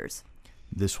answers.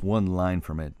 This one line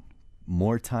from it,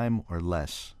 more time or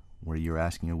less, where you're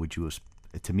asking her, would you have,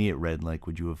 to me it read like,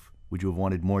 would you have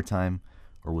wanted more time,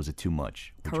 or was it too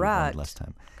much? Would you have wanted less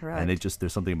time? Correct. And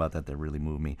there's something about that really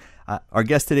moved me. Our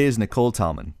guest today is Nicole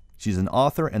Tallman. She's an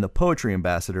author and the poetry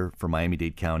ambassador for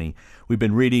Miami-Dade County. We've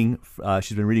been reading,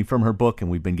 she's been reading from her book,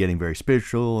 and we've been getting very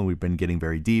spiritual, and we've been getting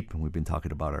very deep, and we've been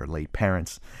talking about our late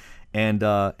parents. And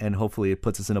hopefully it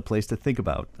puts us in a place to think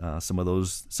about some of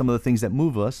the things that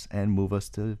move us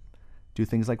to do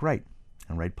things like write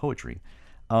poetry.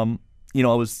 I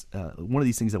was one of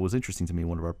these things that was interesting to me.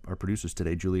 One of our producers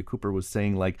today, Julia Cooper, was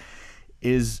saying,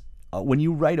 when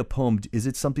you write a poem, is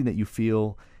it something that you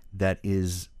feel that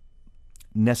is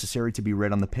necessary to be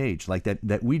read on the page? Like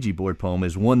that Ouija board poem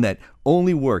is one that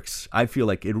only works. I feel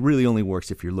like it really only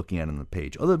works if you're looking at it on the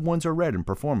page. Other ones are read in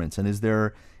performance. And is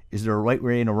there a right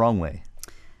way and a wrong way?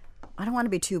 I don't want to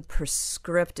be too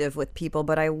prescriptive with people,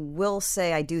 but I will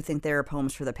say I do think there are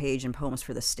poems for the page and poems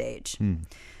for the stage.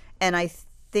 And I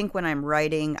think when I'm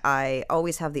writing, I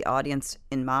always have the audience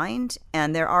in mind,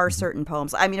 and there are certain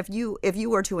poems. I mean, if you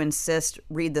were to insist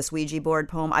read this Ouija board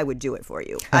poem, I would do it for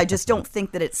you. I just don't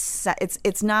think that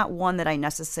it's not one that I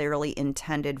necessarily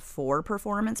intended for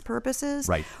performance purposes.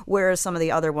 Right. Whereas some of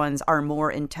the other ones are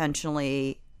more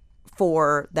intentionally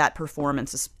for that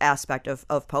performance aspect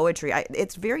of poetry.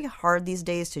 It's very hard these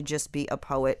days to just be a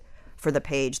poet for the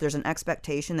page. There's an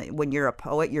expectation that when you're a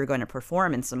poet, you're going to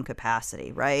perform in some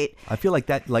capacity, right? I feel like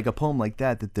that, like a poem like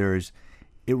that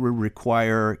it would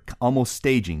require almost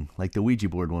staging. Like the Ouija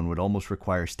board one would almost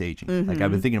require staging. Like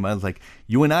I've been thinking about it, like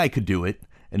you and I could do it.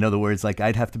 In other words, like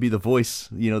I'd have to be the voice,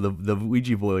 the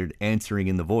Ouija board answering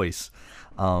in the voice.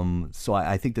 So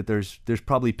I think that there's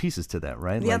probably pieces to that,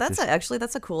 right? Yeah, like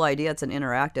that's a cool idea. It's an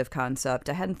interactive concept.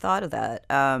 I hadn't thought of that.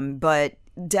 But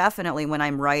definitely when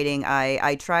I'm writing,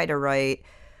 I try to write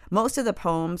most of the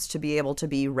poems to be able to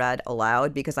be read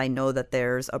aloud, because I know that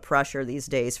there's a pressure these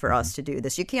days for us to do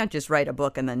this. You can't just write a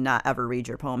book and then not ever read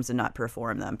your poems and not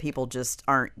perform them. People just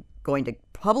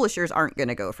publishers aren't going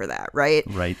to go for that, right?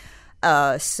 Right.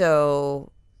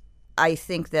 So I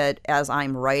think that as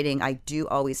I'm writing, I do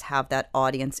always have that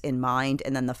audience in mind,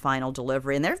 and then the final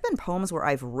delivery. And there have been poems where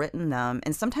I've written them,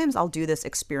 and sometimes I'll do this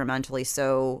experimentally.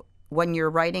 So when you're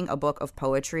writing a book of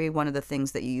poetry, one of the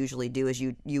things that you usually do is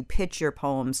you pitch your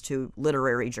poems to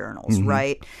literary journals,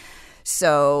 right?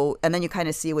 So, and then you kind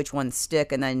of see which ones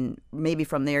stick, and then maybe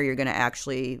from there you're going to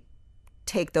actually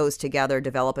take those together,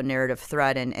 develop a narrative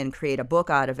thread, and create a book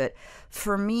out of it.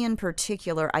 For me in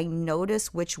particular, I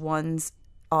notice which ones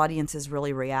audiences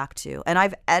really react to. And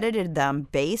I've edited them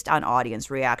based on audience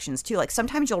reactions too. Like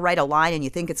sometimes you'll write a line and you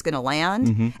think it's going to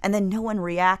land, and then no one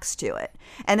reacts to it.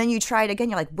 And then you try it again.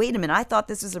 You're like, wait a minute, I thought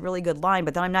this is a really good line,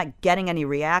 but then I'm not getting any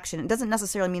reaction. It doesn't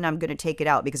necessarily mean I'm going to take it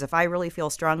out, because if I really feel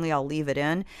strongly, I'll leave it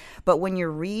in. But when you're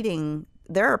reading,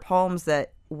 there are poems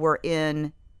that were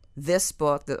in this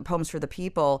book, the Poems for the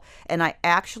People, and I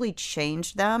actually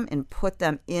changed them and put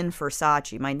them in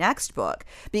Versace, my next book,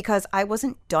 because I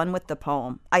wasn't done with the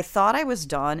poem. I thought I was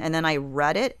done, and then I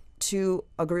read it to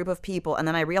a group of people, and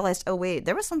then I realized, oh wait,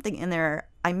 there was something in there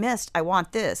I missed. I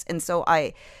want this. And so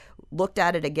I looked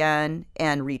at it again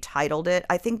and retitled it.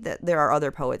 I think that there are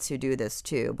other poets who do this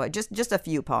too, but just a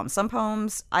few poems. Some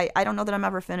poems, I don't know that I'm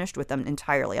ever finished with them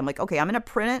entirely. I'm like, okay, I'm going to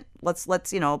print it. Let's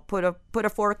put a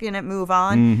fork in it, move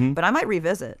on. But I might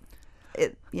revisit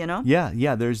it,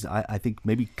 Yeah. There's, I think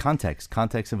maybe context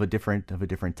of a different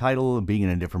title, being in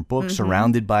a different book,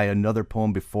 surrounded by another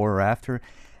poem before or after.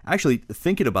 Actually,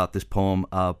 thinking about this poem,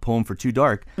 Poem for Too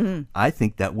Dark, I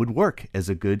think that would work as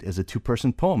a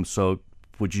 2-person poem. So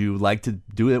would you like to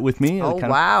do it with me? Oh,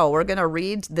 wow. We're going to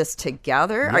read this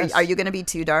together? Yes. Are you going to be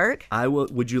too dark? I will.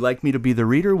 Would you like me to be the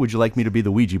reader? Would you like me to be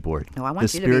the Ouija board? No, I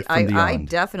want you to be. I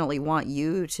definitely want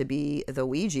you to be the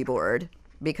Ouija board,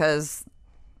 because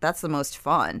that's the most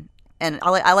fun. And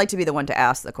I like to be the one to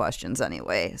ask the questions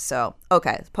anyway. So,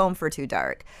 okay, Poem for Too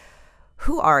Dark.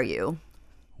 Who are you?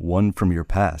 One from your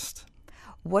past.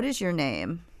 What is your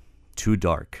name? Too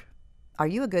Dark. Are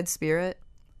you a good spirit?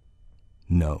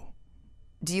 No.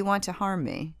 Do you want to harm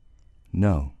me?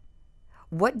 No.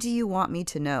 What do you want me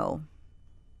to know?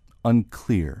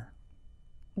 Unclear.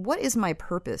 What is my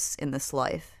purpose in this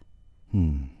life?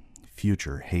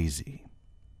 Future hazy.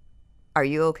 Are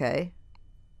you okay?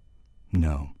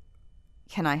 No.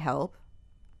 Can I help?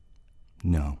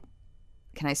 No.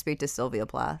 Can I speak to Sylvia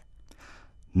Plath?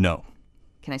 No.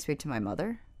 Can I speak to my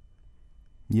mother?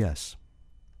 Yes.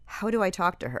 How do I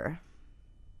talk to her?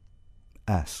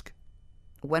 Ask.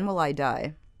 When will I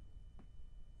die?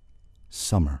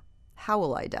 Summer. How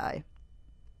will I die?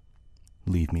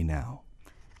 Leave me now.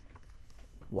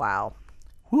 Wow.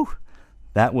 Whew.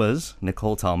 That was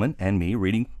Nicole Tallman and me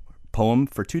reading Poem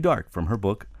for Too Dark from her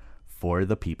book, For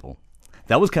the People.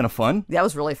 That was kind of fun. That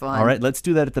was really fun. All right, let's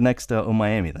do that at the next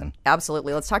Miami then.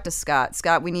 Absolutely. Let's talk to Scott.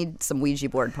 Scott, we need some Ouija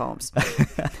board poems.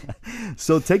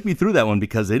 So take me through that one,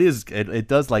 because it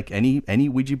does, like any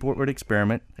Ouija board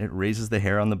experiment. It raises the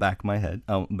hair on the back of my head,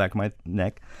 back of my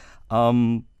neck.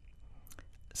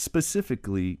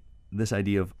 Specifically, this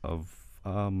idea of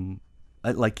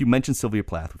like you mentioned Sylvia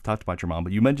Plath. We've talked about your mom,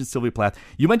 but you mentioned Sylvia Plath.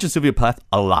 You mentioned Sylvia Plath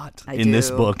a lot in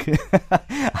this book.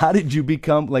 How did you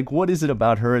become, like, what is it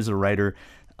about her as a writer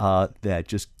that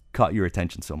just caught your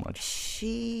attention so much?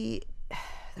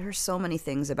 There's so many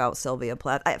things about Sylvia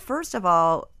Plath. First of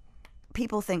all,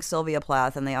 people think Sylvia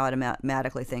Plath and they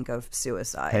automatically think of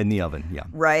suicide. Head in the oven, yeah.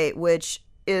 Right, which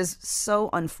is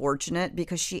so unfortunate,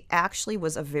 because she actually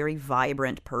was a very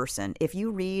vibrant person. If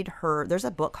you read her, there's a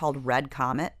book called Red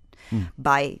Comet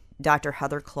by Dr.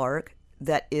 Heather Clark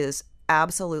that is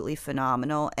absolutely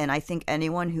phenomenal, and I think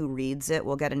anyone who reads it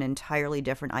will get an entirely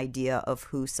different idea of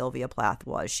who Sylvia Plath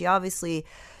was. She obviously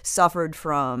suffered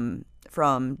from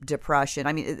depression.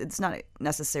 I mean, it's not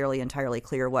necessarily entirely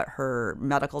clear what her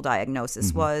medical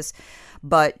diagnosis was,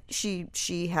 but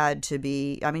she had to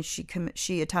be. I mean,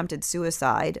 she attempted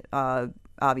suicide,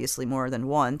 obviously more than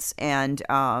once, and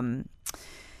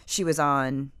she was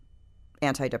on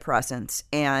antidepressants,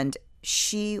 and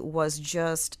she was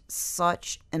just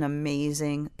such an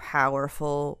amazing,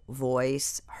 powerful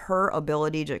voice. Her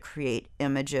ability to create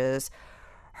images,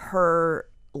 her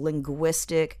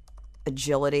linguistic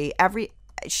agility,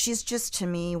 she's just, to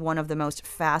me, one of the most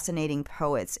fascinating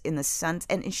poets in the sense,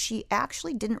 and she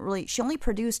actually she only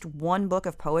produced one book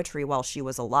of poetry while she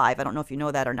was alive. I don't know if you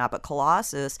know that or not, but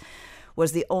Colossus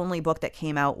was the only book that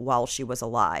came out while she was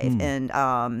alive.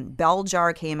 And Bell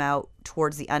Jar came out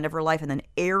towards the end of her life, and then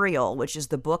Ariel, which is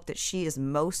the book that she is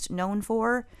most known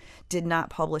for, did not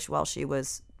publish while she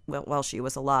was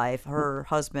alive. Her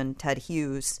husband, Ted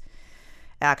Hughes,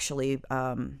 actually,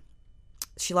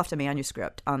 she left a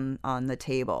manuscript on the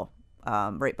table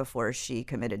right before she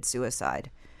committed suicide,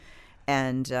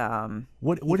 and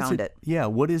what found it. Yeah,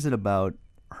 what is it about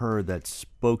her that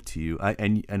spoke to you?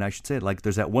 And I should say, like,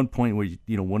 there's that one point where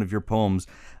one of your poems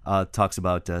talks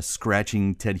about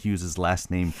scratching Ted Hughes's last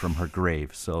name from her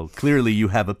grave. So clearly you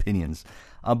have opinions.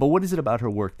 But what is it about her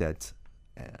work that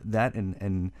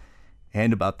and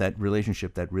about that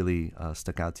relationship that really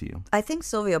stuck out to you? I think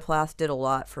Sylvia Plath did a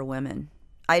lot for women.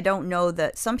 I don't know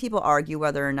that some people argue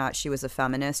whether or not she was a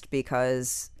feminist,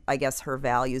 because I guess her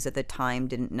values at the time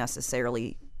didn't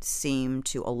necessarily seem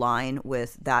to align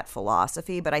with that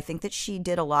philosophy, but I think that she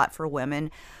did a lot for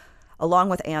women, along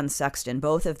with Anne Sexton,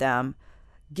 both of them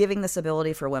giving this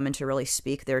ability for women to really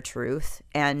speak their truth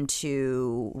and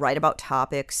to write about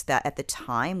topics that at the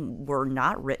time were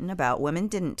not written about. Women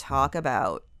didn't talk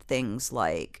about things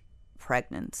like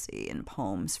pregnancy in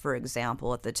poems, for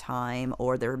example, at the time,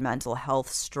 or their mental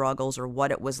health struggles, or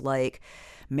what it was like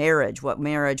what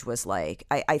marriage was like.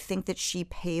 I think that she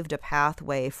paved a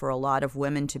pathway for a lot of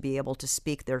women to be able to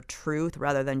speak their truth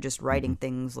rather than just writing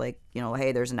things like,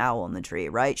 hey, there's an owl in the tree,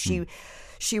 right?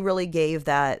 She really gave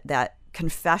that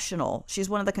confessional. She's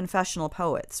one of the confessional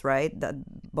poets, right?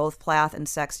 Both Plath and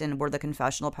Sexton were the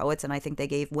confessional poets, and I think they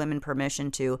gave women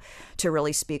permission to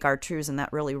really speak our truths, and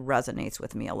that really resonates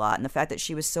with me a lot. And the fact that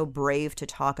she was so brave to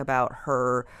talk about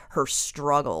her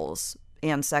struggles,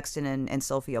 Anne Sexton and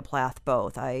Sophia Plath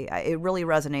both. It really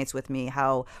resonates with me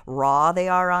how raw they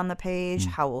are on the page,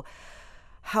 how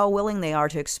willing they are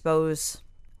to expose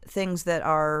things that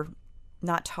are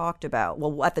not talked about.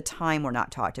 Well, at the time, were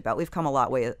not talked about. We've come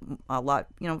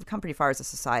we've come pretty far as a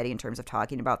society in terms of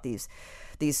talking about these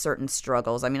certain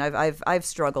struggles. I mean, I've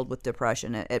struggled with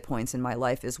depression at points in my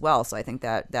life as well. So I think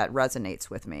that resonates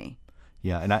with me.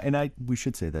 Yeah, and we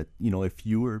should say that, if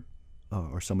you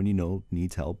or someone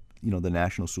needs help, the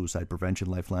National Suicide Prevention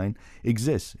Lifeline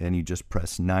exists, and you just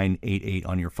press 988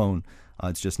 on your phone.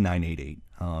 It's just 988,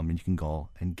 and you can call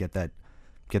and get that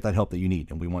help that you need,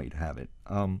 and we want you to have it.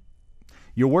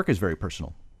 Your work is very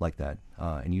personal like that,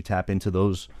 and you tap into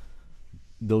those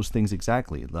things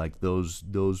exactly, like those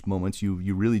moments.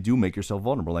 You really do make yourself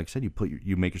vulnerable. Like I said,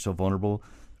 you make yourself vulnerable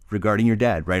regarding your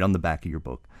dad right on the back of your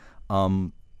book.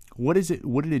 What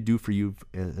did it do for you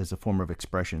as a form of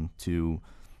expression to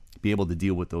be able to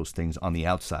deal with those things on the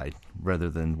outside rather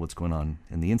than what's going on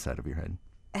in the inside of your head?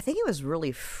 I think it was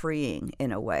really freeing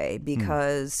in a way,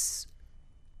 because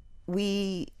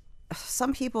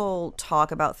some people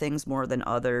talk about things more than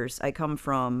others. I come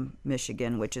from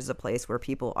Michigan, which is a place where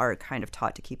people are kind of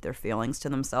taught to keep their feelings to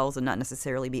themselves and not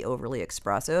necessarily be overly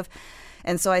expressive.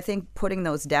 And so I think putting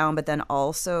those down, but then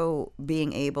also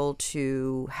being able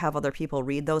to have other people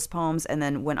read those poems, and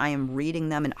then when I am reading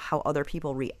them and how other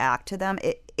people react to them,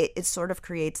 it sort of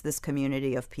creates this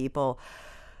community of people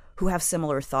who have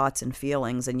similar thoughts and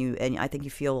feelings, and I think you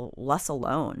feel less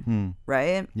alone,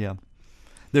 right? Yeah.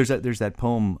 There's that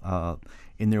poem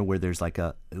in there where there's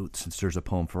since there's a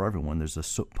poem for everyone, there's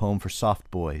a poem for soft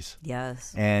boys.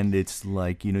 Yes. And it's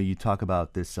like, you talk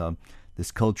about this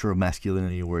culture of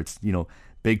masculinity where it's,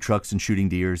 big trucks and shooting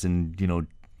deers, and,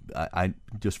 I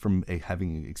just from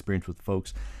having experience with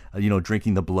folks,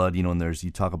 drinking the blood, and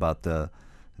you talk about the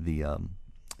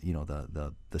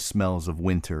smells of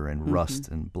winter and rust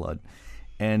and blood.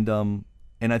 And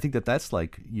I think that's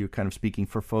like you're kind of speaking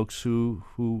for folks who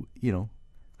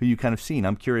you kind of seen.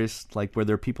 I'm curious, like, were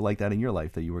there people like that in your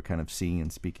life that you were kind of seeing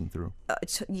and speaking through?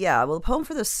 Yeah. Well, the poem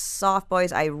for the soft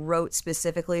boys I wrote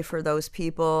specifically for those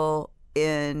people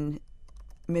in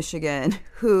Michigan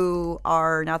who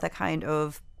are not the kind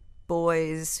of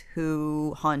boys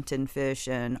who hunt and fish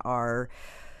and are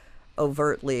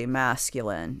overtly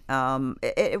masculine.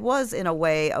 It was, in a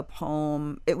way, a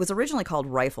poem. It was originally called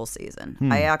Rifle Season.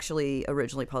 I actually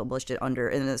originally published it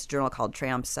in this journal called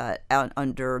Tramp Set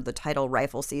under the title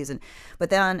Rifle Season.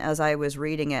 But then as I was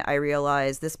reading it, I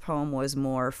realized this poem was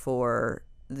more for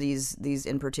these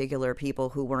in particular people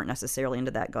who weren't necessarily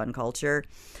into that gun culture.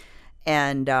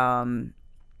 And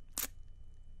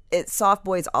soft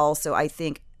boys also, I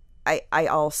think, I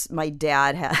also, my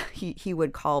dad he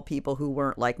would call people who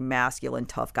weren't like masculine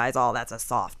tough guys, oh, that's a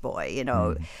soft boy,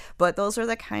 but those are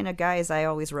the kind of guys I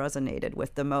always resonated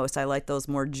with the most. I like those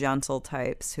more gentle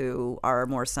types who are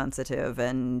more sensitive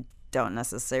and don't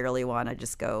necessarily want to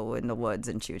just go in the woods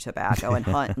and chew tobacco and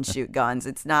hunt and shoot guns.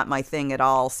 It's not my thing at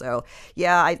all. So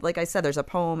yeah, like I said, there's a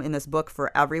poem in this book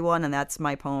for everyone, and that's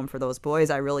my poem for those boys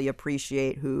I really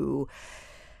appreciate who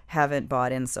haven't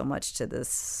bought in so much to this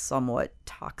somewhat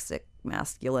toxic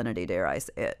masculinity, dare I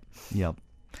say it. Yeah.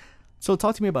 So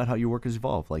talk to me about how your work has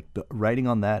evolved, like writing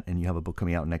on that, and you have a book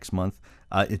coming out next month.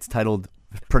 It's titled,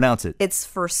 pronounce it. It's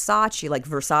Versace, like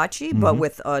Versace, but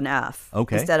with an F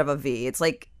instead of a V. It's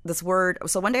like this word.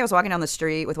 So one day I was walking down the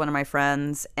street with one of my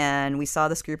friends, and we saw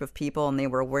this group of people, and they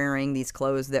were wearing these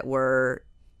clothes that were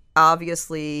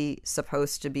obviously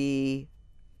supposed to be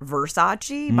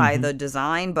Versace by the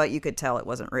design, but you could tell it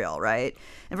wasn't real, right?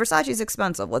 And Versace's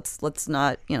expensive. Let's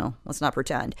not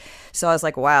pretend. So I was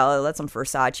like, wow, that's some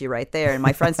Versace right there. And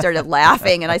my friend started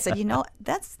laughing, and I said,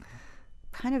 that's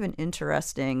kind of an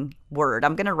interesting word.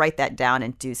 I'm going to write that down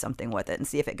and do something with it and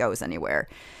see if it goes anywhere.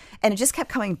 And it just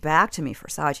kept coming back to me,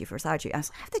 Versace. I was like, I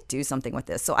have to do something with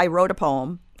this. So I wrote a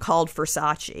poem called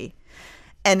Versace.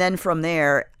 And then from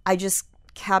there, I just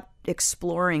kept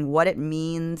exploring what it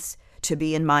means to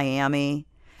be in Miami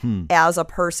as a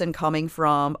person coming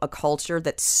from a culture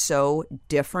that's so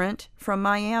different from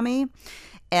Miami,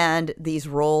 and these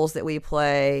roles that we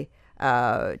play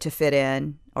to fit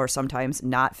in or sometimes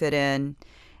not fit in.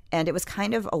 And it was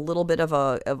kind of a little bit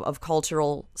of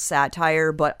cultural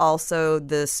satire, but also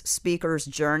this speaker's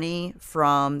journey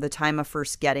from the time of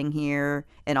first getting here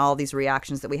and all these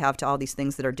reactions that we have to all these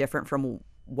things that are different from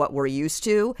what we're used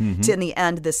to in the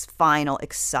end, this final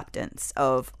acceptance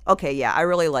of, okay, yeah, I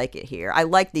really like it here. I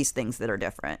like these things that are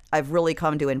different. I've really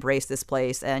come to embrace this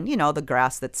place. And, the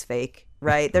grass that's fake,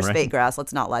 right? There's fake grass.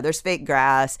 Let's not lie. There's fake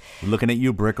grass. Looking at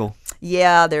you, Brickle.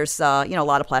 Yeah, there's, a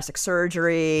lot of plastic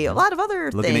surgery, a lot of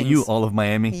other things. Looking at you, all of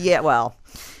Miami. Yeah, well,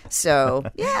 so,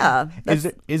 yeah.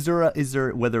 Is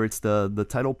there whether it's the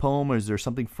title poem, or is there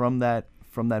something from that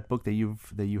book that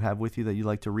you have with you that you'd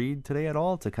like to read today at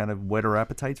all to kind of whet our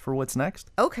appetites for what's next?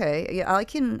 Okay, yeah,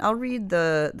 I'll read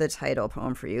the title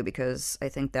poem for you because I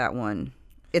think that one,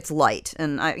 it's light,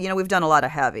 and we've done a lot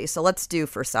of heavy, so let's do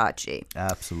Versace.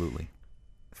 Absolutely.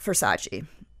 Versace.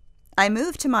 I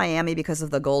moved to Miami because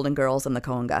of the Golden Girls and the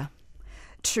conga.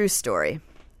 True story.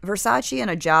 Versace and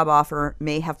a job offer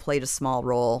may have played a small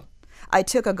role. I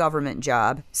took a government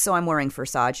job, so I'm wearing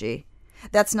Versace.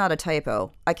 That's not a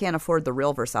typo. I can't afford the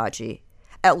real Versace.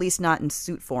 At least not in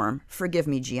suit form. Forgive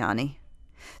me, Gianni.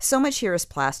 So much here is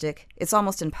plastic, it's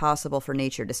almost impossible for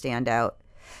nature to stand out.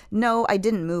 No, I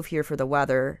didn't move here for the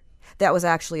weather. That was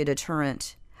actually a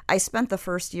deterrent. I spent the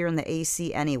first year in the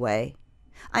AC anyway.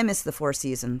 I miss the Four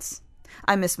Seasons.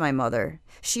 I miss my mother.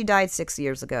 She died 6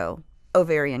 years ago.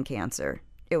 Ovarian cancer.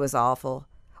 It was awful.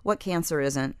 What cancer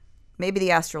isn't? Maybe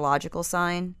the astrological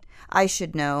sign? I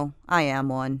should know. I am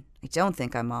one. I don't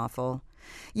think I'm awful.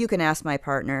 You can ask my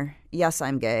partner. Yes,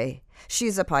 I'm gay.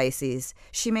 She's a Pisces.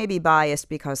 She may be biased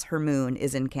because her moon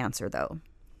is in Cancer, though.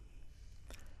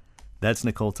 That's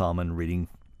Nicole Tallman reading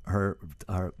her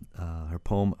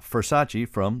poem Versace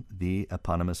from the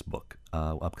eponymous book,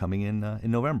 upcoming in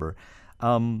November.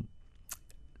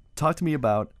 Talk to me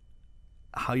about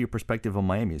how your perspective on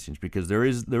Miami is changed, because there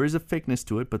is a fakeness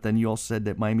to it, but then you also said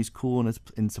that Miami's cool and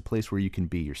it's a place where you can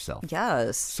be yourself.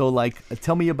 Yes. So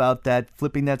tell me about that,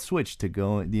 flipping that switch to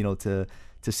go,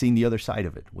 to seeing the other side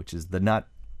of it, which is the not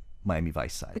Miami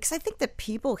Vice side. Because I think that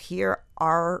people here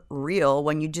are real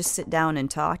when you just sit down and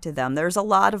talk to them. There's a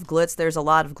lot of glitz, there's a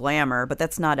lot of glamour, but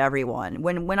that's not everyone.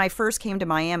 When I first came to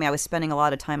Miami, I was spending a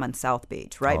lot of time on South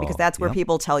Beach, right? Because that's where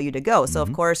people tell you to go. So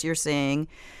of course you're seeing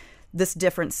this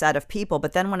different set of people.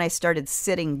 But then when I started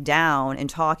sitting down and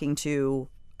talking to,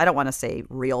 I don't want to say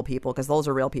real people because those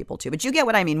are real people too, but you get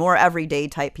what I mean, more everyday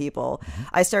type people.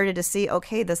 I started to see,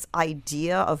 okay, this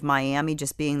idea of Miami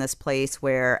just being this place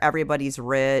where everybody's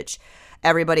rich,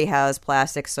 everybody has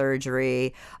plastic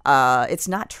surgery. It's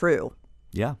not true.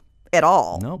 Yeah. At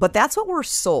all. No. But that's what we're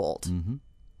sold.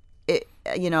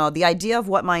 The idea of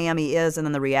what Miami is and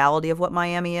then the reality of what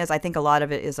Miami is, I think a lot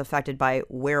of it is affected by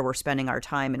where we're spending our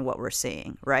time and what we're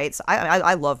seeing, right? So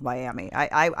I love Miami.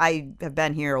 I have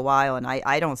been here a while, and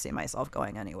I don't see myself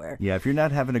going anywhere. Yeah, if you're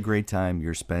not having a great time,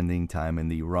 you're spending time in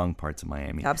the wrong parts of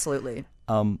Miami. Absolutely.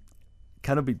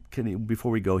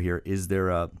 Before we go here,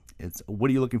 what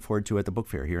are you looking forward to at the book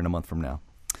fair here in a month from now?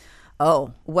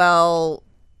 Oh, well,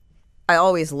 I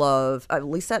always love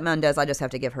Lisette Mendez. I just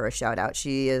have to give her a shout out.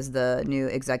 She is the new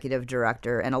executive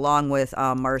director, and along with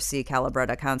Marcy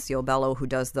Calabretta Canciobello, who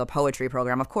does the poetry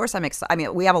program. Of course, I'm excited. I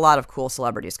mean, we have a lot of cool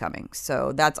celebrities coming,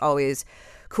 so that's always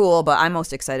cool. But I'm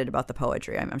most excited about the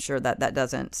poetry. I'm sure that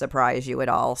doesn't surprise you at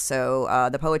all. So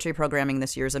the poetry programming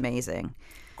this year is amazing.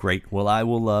 Great. Well, I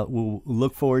will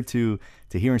look forward to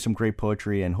hearing some great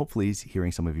poetry and hopefully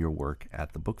hearing some of your work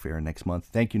at the book fair next month.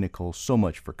 Thank you, Nicole, so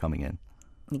much for coming in.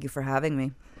 Thank you for having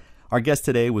me. Our guest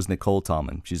today was Nicole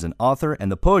Tallman. She's an author and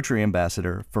the poetry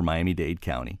ambassador for Miami-Dade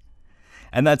County.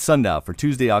 And that's Sundial for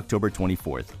Tuesday, October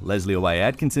 24th. Leslie Ovalle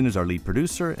Atkinson is our lead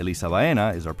producer. Elisa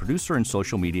Baena is our producer and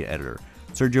social media editor.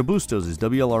 Sergio Bustos is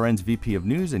WLRN's VP of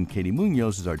News, and Katie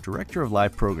Munoz is our director of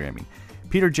live programming.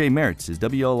 Peter J. Mertz is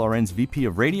WLRN's VP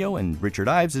of Radio, and Richard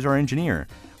Ives is our engineer.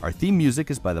 Our theme music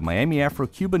is by the Miami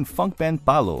Afro-Cuban funk band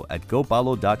Palo at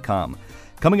gopalo.com.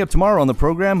 Coming up tomorrow on the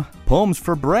program, Poems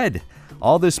for Bread.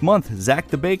 All this month, Zach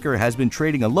the Baker has been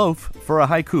trading a loaf for a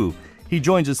haiku. He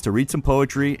joins us to read some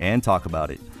poetry and talk about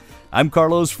it. I'm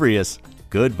Carlos Frias.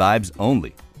 Good vibes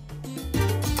only.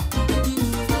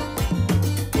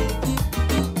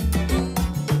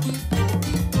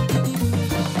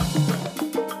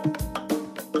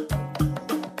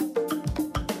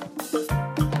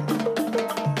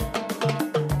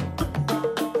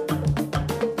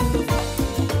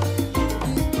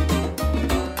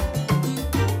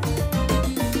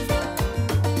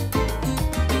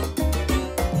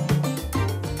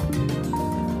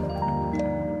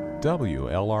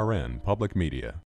 WLRN Public Media.